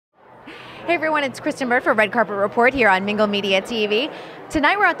Hey everyone, it's Kristyn Burtt for Red Carpet Report here on Mingle Media TV.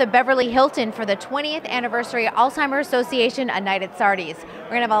 Tonight we're at the Beverly Hilton for the 20th anniversary Alzheimer Association A Night at Sardi's. We're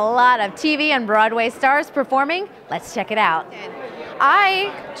going to have a lot of TV and Broadway stars performing. Let's check it out.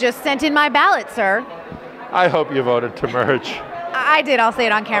 I just sent in my ballot, sir. I hope you voted to merge. I did. I'll say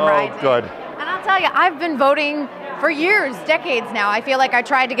it on camera. Oh, good. And I'll tell you, I've been voting for years, decades now. I feel like I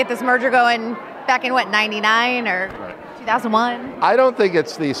tried to get this merger going back in, what, 99 or 2001? I don't think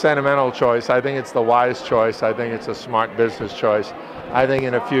it's the sentimental choice. I think it's the wise choice. I think it's a smart business choice. I think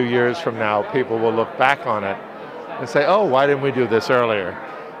in a few years from now, people will look back on it and say, oh, why didn't we do this earlier?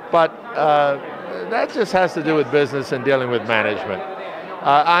 But that just has to do with business and dealing with management.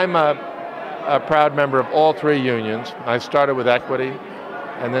 I'm a proud member of all three unions. I started with Equity,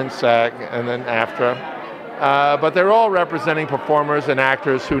 and then SAG, and then AFTRA. But they're all representing performers and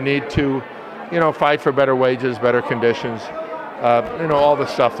actors who need to, fight for better wages, better conditions, all the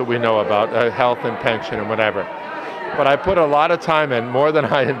stuff that we know about, health and pension and whatever. But I put a lot of time in, more than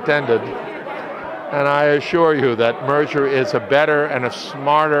I intended, and I assure you that merger is a better and a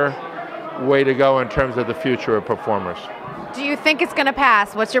smarter way to go in terms of the future of performers. Do you think it's going to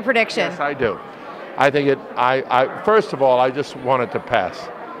pass? What's your prediction? Yes, I do. I think first of all, I just want it to pass.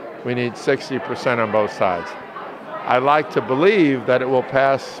 We need 60% on both sides. I like to believe that it will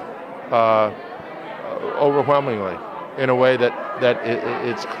pass overwhelmingly in a way that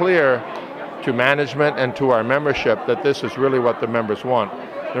it's clear to management and to our membership that this is really what the members want.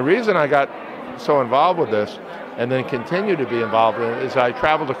 The reason I got so involved with this and then continue to be involved in it is I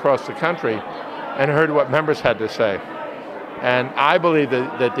traveled across the country and heard what members had to say. And I believe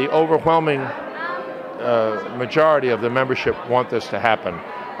that the overwhelming majority of the membership want this to happen.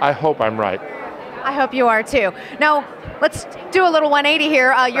 I hope I'm right. I hope you are too. Now, let's do a little 180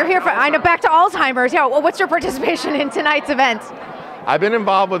 here. You're here for, I know, back to Alzheimer's. Yeah, well, what's your participation in tonight's event? I've been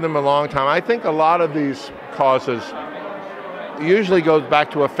involved with them a long time. I think a lot of these causes usually goes back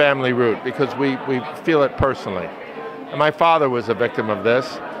to a family root because we feel it personally. And my father was a victim of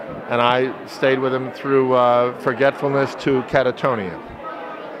this, and I stayed with him through forgetfulness to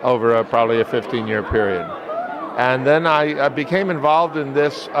catatonia over probably a 15-year period. And then I became involved in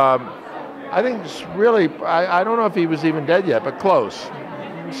this, I think it's really, I don't know if he was even dead yet, but close,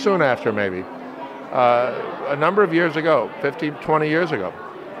 soon after maybe, a number of years ago, 15, 20 years ago.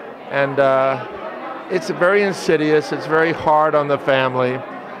 And it's very insidious, it's very hard on the family.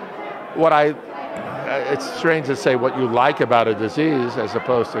 It's strange to say what you like about a disease as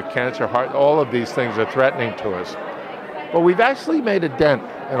opposed to cancer, heart, all of these things are threatening to us. But we've actually made a dent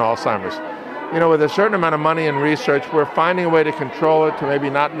in Alzheimer's. With a certain amount of money and research, we're finding a way to control it, to maybe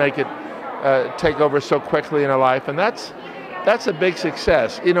not make it take over so quickly in a life, and that's a big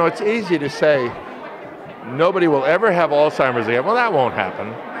success. It's easy to say nobody will ever have Alzheimer's again. Well, that won't happen.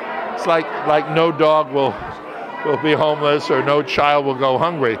 It's like no dog will be homeless or no child will go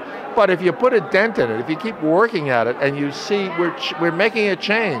hungry. But if you put a dent in it, if you keep working at it, and you see we're making a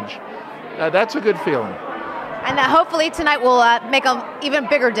change, that's a good feeling. And hopefully tonight will make an even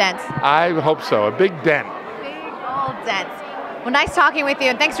bigger dent. I hope so, a big dent. Big old dent. Well, nice talking with you,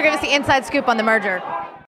 and thanks for giving us the inside scoop on the merger.